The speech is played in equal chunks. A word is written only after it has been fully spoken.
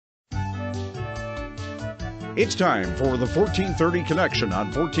It's time for the 1430 Connection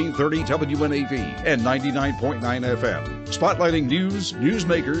on 1430 WNAV and 99.9 FM, spotlighting news,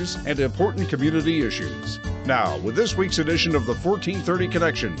 newsmakers, and important community issues. Now, with this week's edition of the 1430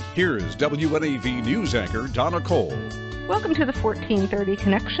 Connection, here's WNAV news anchor Donna Cole. Welcome to the 1430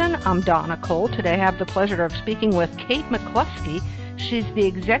 Connection. I'm Donna Cole. Today I have the pleasure of speaking with Kate McCloskey. She's the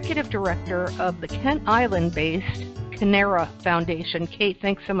executive director of the Kent Island-based Kinera Foundation. Kate,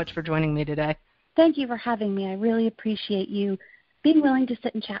 thanks so much for joining me today. Thank you for having me. I really appreciate you being willing to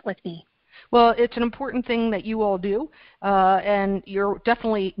sit and chat with me. Well, it's an important thing that you all do, and you're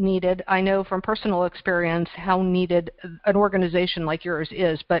definitely needed. I know from personal experience how needed an organization like yours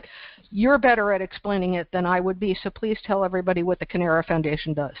is, but you're better at explaining it than I would be, so please tell everybody what the Kinera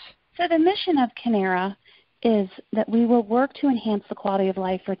Foundation does. So the mission of Kinera is that we will work to enhance the quality of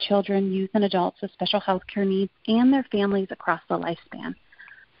life for children, youth, and adults with special health care needs and their families across the lifespan.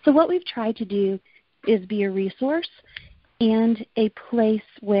 So what we've tried to do is be a resource and a place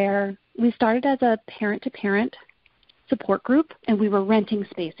where we started as a parent-to-parent support group, and we were renting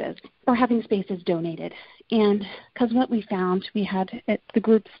spaces or having spaces donated. And because what we found, the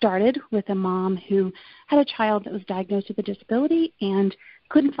group started with a mom who had a child that was diagnosed with a disability and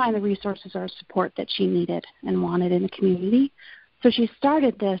couldn't find the resources or support that she needed and wanted in the community. So she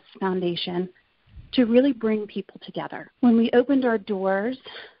started this foundation to really bring people together. When we opened our doors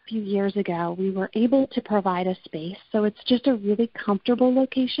a few years ago, we were able to provide a space. So it's just a really comfortable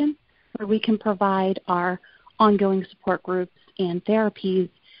location where we can provide our ongoing support groups and therapies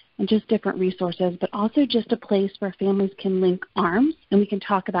and just different resources, but also just a place where families can link arms and we can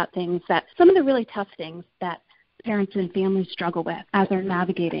talk about some of the really tough things that parents and families struggle with as they're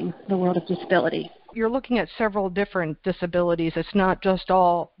navigating the world of disability. You're looking at several different disabilities. It's not just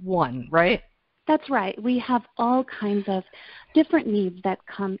all one, right? That's right. We have all kinds of different needs that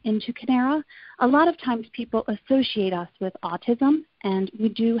come into Kinera. A lot of times people associate us with autism, and we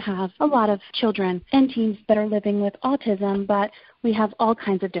do have a lot of children and teens that are living with autism, but we have all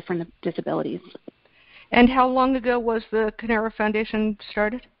kinds of different disabilities. And how long ago was the Kinera Foundation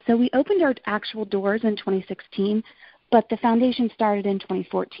started? So we opened our actual doors in 2016, but the foundation started in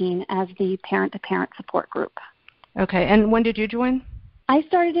 2014 as the parent-to-parent support group. Okay, and when did you join? I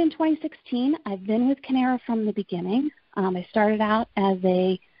started in 2016. I've been with Kinera from the beginning. I started out as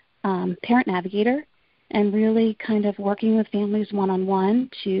a parent navigator and really kind of working with families one-on-one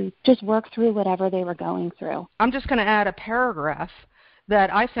to just work through whatever they were going through. I'm just going to add a paragraph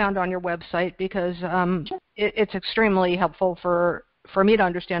that I found on your website because it's extremely helpful for me to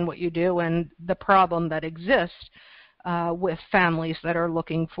understand what you do and the problem that exists with families that are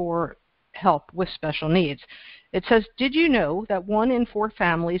looking for help with special needs. It says, did you know that 1 in 4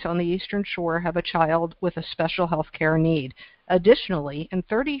 families on the Eastern Shore have a child with a special health care need? Additionally, in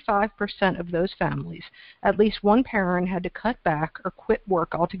 35% of those families, at least one parent had to cut back or quit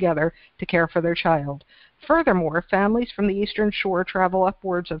work altogether to care for their child. Furthermore, families from the Eastern Shore travel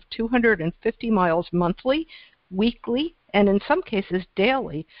upwards of 250 miles monthly, weekly, and in some cases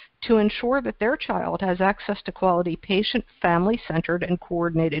daily to ensure that their child has access to quality patient, family-centered, and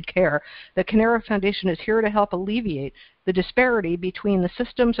coordinated care. The Kinera Foundation is here to help alleviate the disparity between the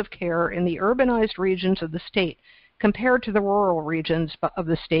systems of care in the urbanized regions of the state compared to the rural regions of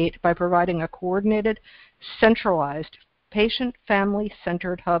the state by providing a coordinated, centralized, patient,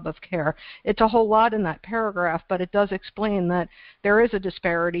 family-centered hub of care. It's a whole lot in that paragraph, but it does explain that there is a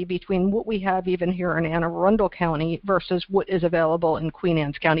disparity between what we have even here in Anne Arundel County versus what is available in Queen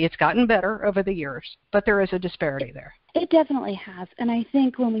Anne's County. It's gotten better over the years, but there is a disparity there. It definitely has. And I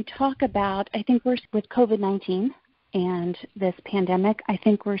think when we talk about, we're with COVID-19 and this pandemic, I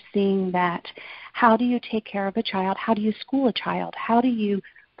think we're seeing that how do you take care of a child? How do you school a child? How do you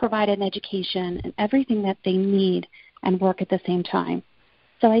provide an education and everything that they need and work at the same time?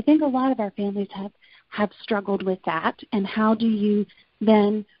 So I think a lot of our families have struggled with that. And how do you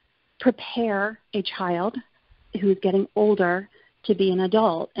then prepare a child who's getting older to be an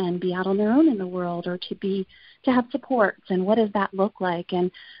adult and be out on their own in the world, or to have supports, and what does that look like?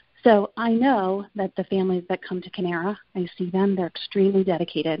 And so I know that the families that come to Kinera, I see them, they're extremely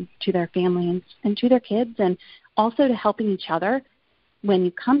dedicated to their family and to their kids, and also to helping each other. When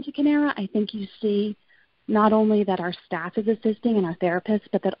you come to Kinera, I think you see not only that our staff is assisting and our therapists,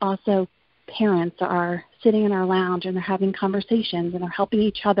 but that also parents are sitting in our lounge and they're having conversations and they're helping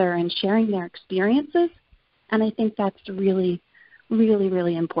each other and sharing their experiences. And I think that's really, really,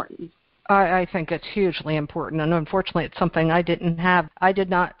 really important. I think it's hugely important, and unfortunately it's something I didn't have. I did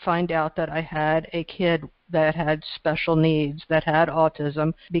not find out that I had a kid that had special needs, that had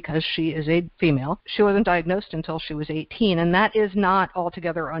autism, because she is a female. She wasn't diagnosed until she was 18, and that is not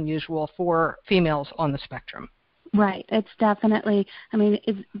altogether unusual for females on the spectrum. Right. It's definitely,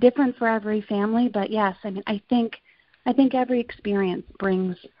 it's different for every family, but yes, I think every experience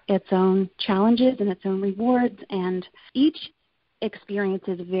brings its own challenges and its own rewards, and each experience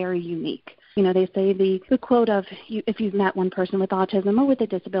is very unique. They say the quote of, if you've met one person with autism or with a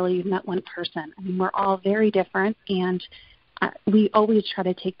disability, you've met one person. We're all very different, and we always try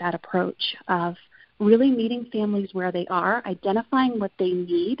to take that approach of really meeting families where they are, identifying what they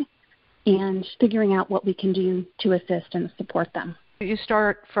need, and figuring out what we can do to assist and support them. You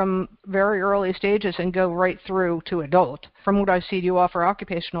start from very early stages and go right through to adult. From what I see, you offer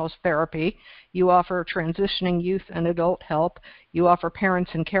occupational therapy, you offer transitioning youth and adult help, you offer parents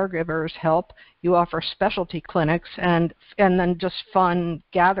and caregivers help, you offer specialty clinics, and then just fun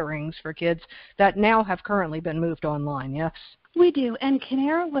gatherings for kids that now have currently been moved online, yes? We do, and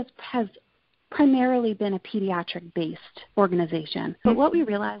Kinera has primarily been a pediatric-based organization. But what we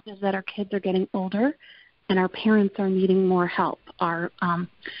realized is that our kids are getting older, and our parents are needing more help. Our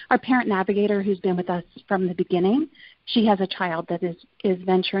parent navigator, who's been with us from the beginning, she has a child that is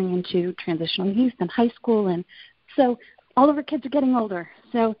venturing into transitional youth and high school, and so all of our kids are getting older.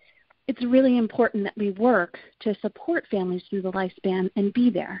 So it's really important that we work to support families through the lifespan and be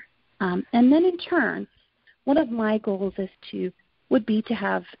there. And then in turn, one of my goals would be to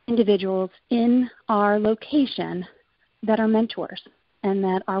have individuals in our location that are mentors and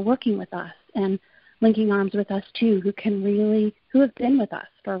that are working with us and linking arms with us too, who have been with us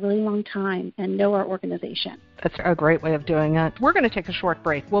for a really long time and know our organization. That's a great way of doing it. We're going to take a short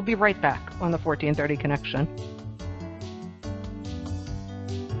break. We'll be right back on the 1430 Connection.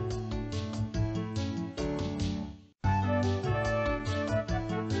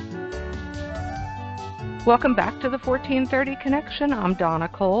 Welcome back to the 1430 Connection. I'm Donna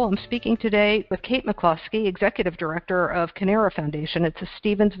Cole. I'm speaking today with Kate McCloskey, Executive Director of Kinera Foundation. It's a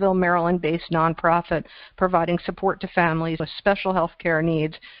Stevensville, Maryland-based nonprofit providing support to families with special health care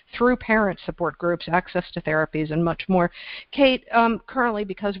needs through parent support groups, access to therapies, and much more. Kate, currently,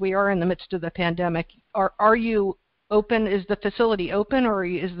 because we are in the midst of the pandemic, are you open? Is the facility open, or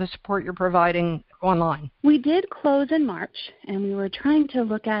is the support you're providing online? We did close in March, and we were trying to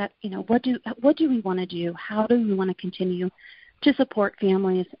look at, what do we want to do? How do we want to continue to support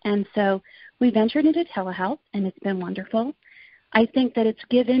families? And so we ventured into telehealth, and it's been wonderful. I think that it's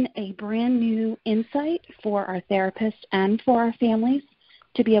given a brand new insight for our therapists and for our families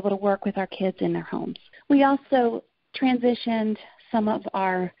to be able to work with our kids in their homes. We also transitioned some of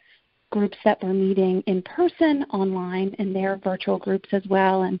our groups that were meeting in person online, and their virtual groups as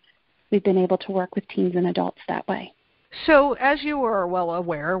well, and we've been able to work with teens and adults that way. So, as you are well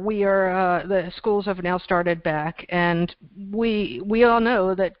aware, the schools have now started back, and we all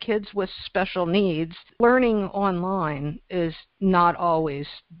know that kids with special needs, learning online is not always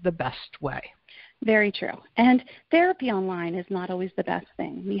the best way. Very true. And therapy online is not always the best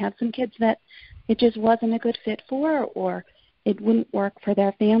thing. We have some kids that it just wasn't a good fit for, or it wouldn't work for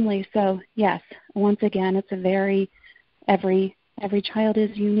their family. So yes, once again, it's every child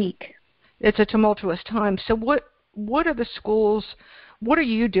is unique. It's a tumultuous time. So what are the schools, what are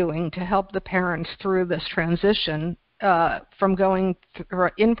you doing to help the parents through this transition from going through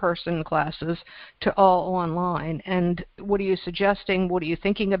in-person classes to all online? And what are you suggesting? What are you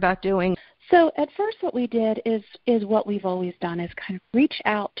thinking about doing? So at first what we did is what we've always done, is kind of reach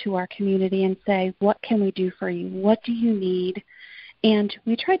out to our community and say, what can we do for you? What do you need? And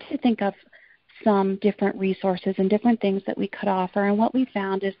we tried to think of some different resources and different things that we could offer. And what we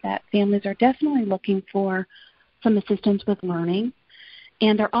found is that families are definitely looking for some assistance with learning,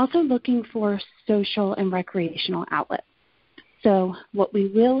 and they're also looking for social and recreational outlets. So what we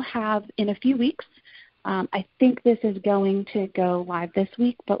will have in a few weeks, I think this is going to go live this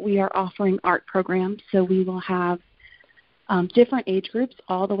week, but we are offering art programs. So we will have different age groups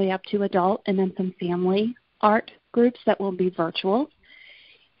all the way up to adult, and then some family art groups that will be virtual.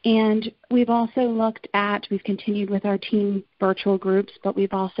 And we've continued with our teen virtual groups, but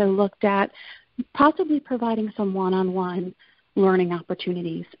we've also looked at possibly providing some one-on-one learning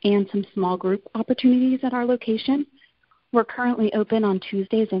opportunities and some small group opportunities at our location. We're currently open on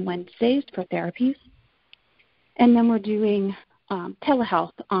Tuesdays and Wednesdays for therapies. And then we're doing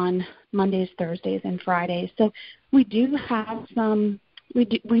telehealth on Mondays, Thursdays, and Fridays. So we do have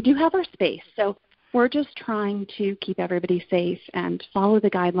our space. So we're just trying to keep everybody safe and follow the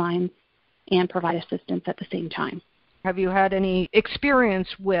guidelines and provide assistance at the same time. Have you had any experience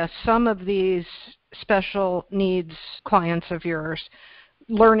with some of these special needs clients of yours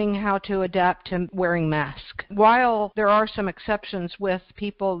learning how to adapt to wearing masks? While there are some exceptions with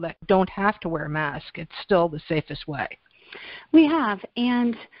people that don't have to wear masks, it's still the safest way. We have,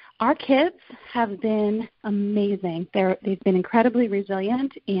 and our kids have been amazing. They've been incredibly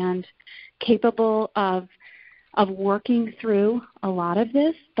resilient and capable of working through a lot of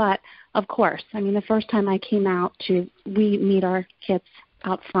this. But, of course, I mean, the first time I came out we meet our kids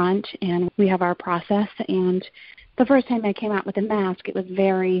out front, and we have our process. And the first time I came out with a mask,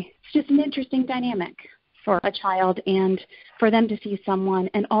 it's just an interesting dynamic for a child and for them to see someone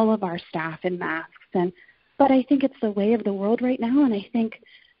and all of our staff in masks. But I think it's the way of the world right now, and I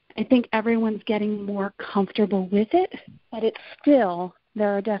think everyone's getting more comfortable with it. But it's still,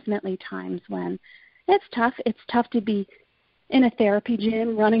 there are definitely times when it's tough. It's tough to be in a therapy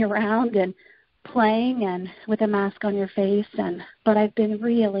gym running around and playing and with a mask on your face. But I've been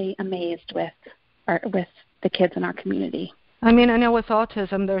really amazed with the kids in our community. I mean, I know with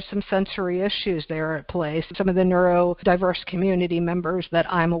autism, there's some sensory issues there at play. Some of the neurodiverse community members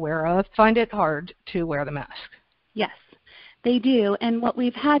that I'm aware of find it hard to wear the mask. Yes, they do. And what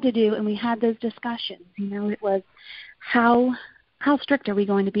we've had to do, and we had those discussions, it was how strict are we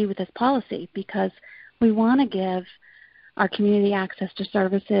going to be with this policy? Because we want to give our community access to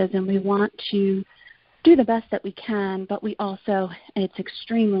services, and we want to do the best that we can, but we also, it's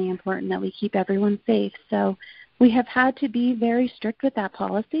extremely important that we keep everyone safe. So we have had to be very strict with that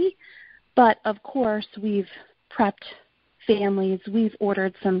policy, but of course we've prepped families. We've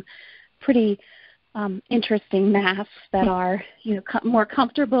ordered some pretty interesting masks that are, more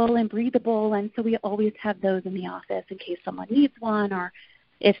comfortable and breathable, and so we always have those in the office in case someone needs one or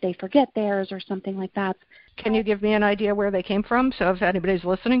if they forget theirs or something like that. Can you give me an idea where they came from, so if anybody's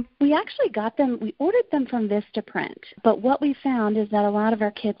listening? We actually got them, we ordered them from Vistaprint, but what we found is that a lot of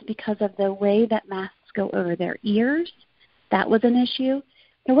our kids, because of the way that masks go over their ears, that was an issue.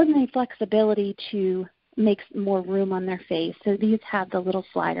 There wasn't any flexibility to make more room on their face, so these have the little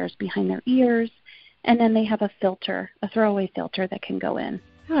sliders behind their ears, and then they have a filter, a throwaway filter that can go in.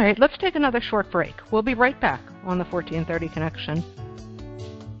 All right, let's take another short break. We'll be right back on the 1430 Connection.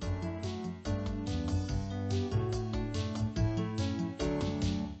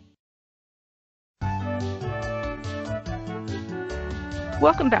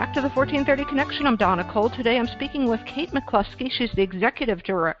 Welcome back to the 1430 Connection. I'm Donna Cole. Today I'm speaking with Kate McCloskey. She's the Executive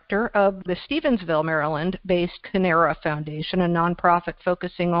Director of the Stevensville, Maryland-based Kinera Foundation, a nonprofit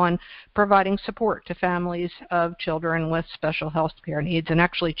focusing on providing support to families of children with special health care needs. And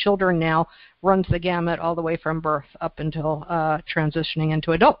actually, children now runs the gamut all the way from birth up until transitioning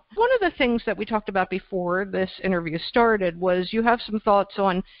into adult. One of the things that we talked about before this interview started was you have some thoughts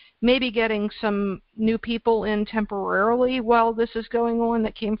on maybe getting some new people in temporarily while this is going on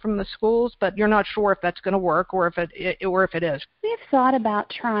that came from the schools, but you're not sure if that's going to work or if it is. We've thought about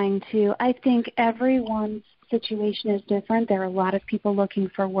trying to. I think everyone's situation is different. There are a lot of people looking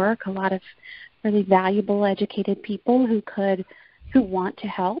for work, a lot of really valuable, educated people who want to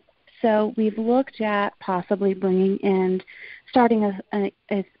help. So we've looked at possibly starting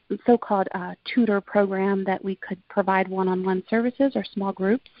a so-called tutor program that we could provide one-on-one services or small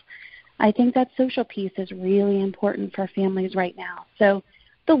groups. I think that social piece is really important for families right now. So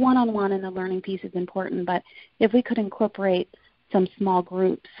the one-on-one and the learning piece is important, but if we could incorporate some small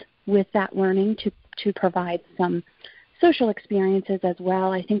groups with that learning to provide some social experiences as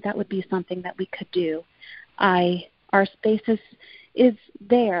well, I think that would be something that we could do. Our space is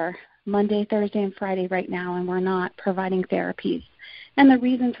there Monday, Thursday, and Friday right now, and we're not providing therapies. And the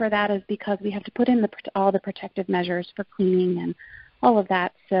reason for that is because we have to put in all the protective measures for cleaning and all of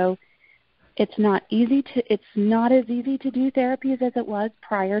that. So it's not as easy to do therapies as it was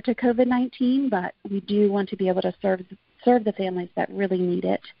prior to COVID-19, but we do want to be able to serve the families that really need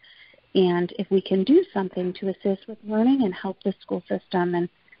it. And if we can do something to assist with learning and help the school system and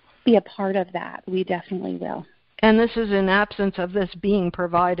be a part of that, we definitely will. And this is in absence of this being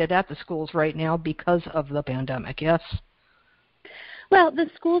provided at the schools right now because of the pandemic, yes? Well, the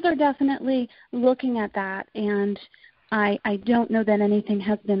schools are definitely looking at that, and I don't know that anything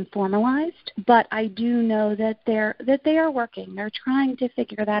has been formalized, but I do know that they are working. They're trying to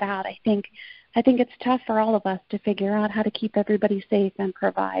figure that out. I think it's tough for all of us to figure out how to keep everybody safe and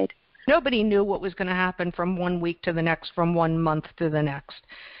provide. Nobody knew what was going to happen from 1 week to the next, from 1 month to the next.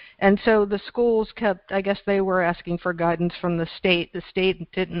 And so the schools I guess they were asking for guidance from the state. The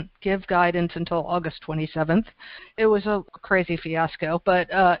state didn't give guidance until August 27th. It was a crazy fiasco, but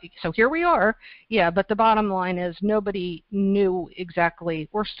so here we are. Yeah, but the bottom line is nobody knew exactly,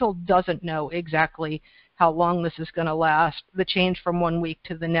 or still doesn't know exactly how long this is going to last, the change from 1 week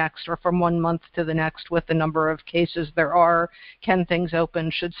to the next or from 1 month to the next with the number of cases there are. Can things open?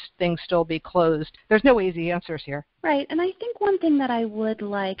 Should things still be closed? There's no easy answers here. Right, and I think one thing that I would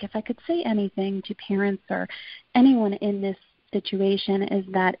like, if I could say anything to parents or anyone in this situation, is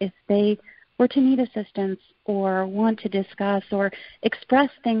that if they were to need assistance or want to discuss or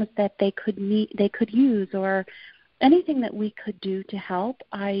express things that they could use, or anything that we could do to help,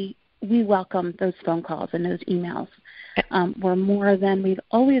 we welcome those phone calls and those emails. We've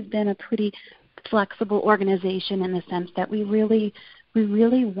always been a pretty flexible organization in the sense that we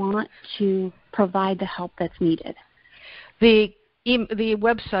really want to provide the help that's needed. The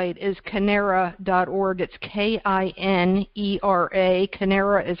website is Kinera.org. It's Kinera.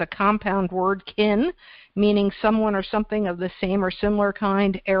 Kinera is a compound word, kin, meaning someone or something of the same or similar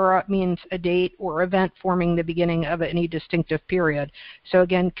kind. Era means a date or event forming the beginning of any distinctive period. So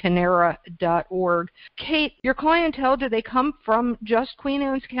again, Kinera.org. Kate, your clientele, do they come from just Queen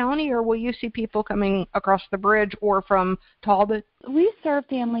Anne's County, or will you see people coming across the bridge or from Talbot? We serve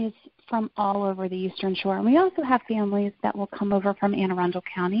families from all over the Eastern Shore, and we also have families that will come over from Anne Arundel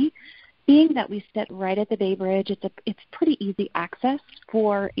County. Being that we sit right at the Bay Bridge, it's pretty easy access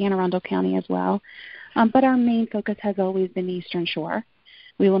for Anne Arundel County as well. But our main focus has always been the Eastern Shore.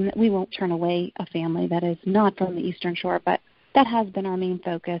 We won't turn away a family that is not from the Eastern Shore, but that has been our main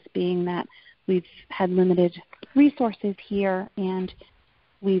focus, being that we've had limited resources here, and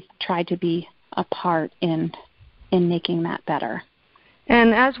we've tried to be a part in making that better.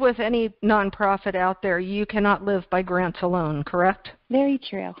 And as with any nonprofit out there, you cannot live by grants alone, correct? Very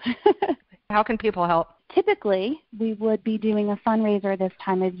true. How can people help? Typically, we would be doing a fundraiser this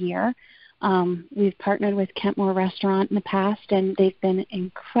time of year. We've partnered with Kentmore Restaurant in the past, and they've been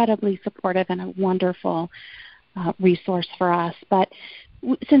incredibly supportive and a wonderful resource for us. But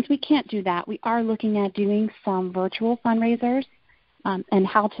since we can't do that, we are looking at doing some virtual fundraisers and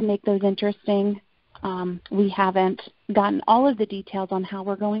how to make those interesting. We haven't gotten all of the details on how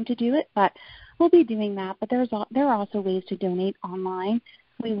we're going to do it, but we'll be doing that. But there are also ways to donate online.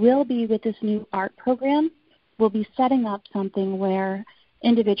 We will be, with this new art program, we'll be setting up something where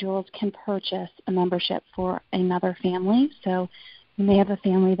individuals can purchase a membership for another family. So you may have a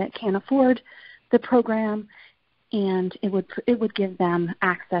family that can't afford the program, and it would give them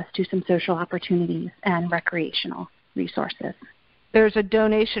access to some social opportunities and recreational resources. There's a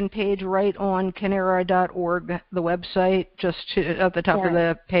donation page right on Kinera.org, the website. Just at the top of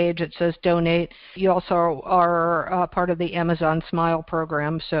the page, it says donate. You also are part of the Amazon Smile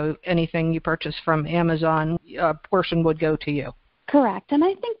program, so anything you purchase from Amazon, a portion would go to you. Correct. And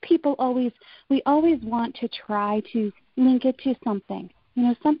I think we always want to try to link it to something,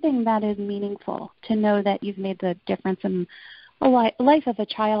 something that is meaningful, to know that you've made the difference in the life of a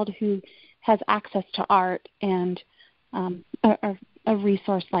child who has access to art, and a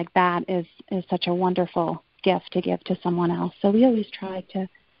resource like that is such a wonderful gift to give to someone else. So we always try to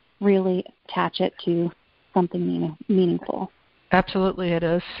really attach it to something meaningful. Absolutely, it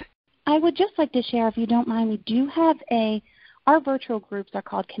is. I would just like to share, if you don't mind, we do have our virtual groups are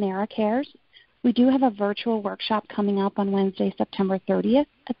called Kinera Cares. We do have a virtual workshop coming up on Wednesday, September 30th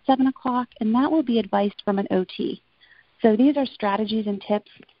at 7 o'clock, and that will be advice from an OT. So these are strategies and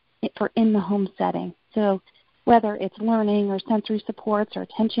tips for in-the-home setting. So whether it's learning or sensory supports or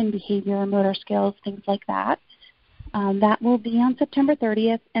attention, behavior, motor skills, things like that. That will be on September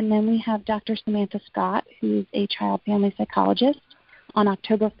 30th. And then we have Dr. Samantha Scott, who's a child family psychologist, on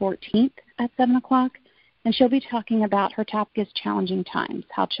October 14th at 7 o'clock. And she'll be talking about her topic is challenging times,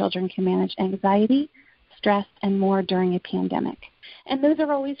 how children can manage anxiety, stress, and more during a pandemic. And those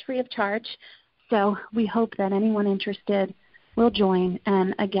are always free of charge. So we hope that anyone interested will join.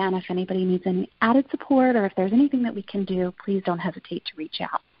 And again, if anybody needs any added support or if there's anything that we can do, please don't hesitate to reach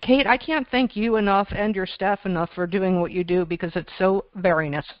out. Kate, I can't thank you enough and your staff enough for doing what you do, because it's so very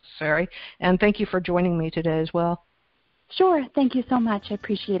necessary. And thank you for joining me today as well. Sure. Thank you so much. I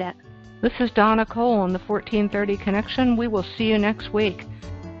appreciate it. This is Donna Cole on the 1430 Connection. We will see you next week.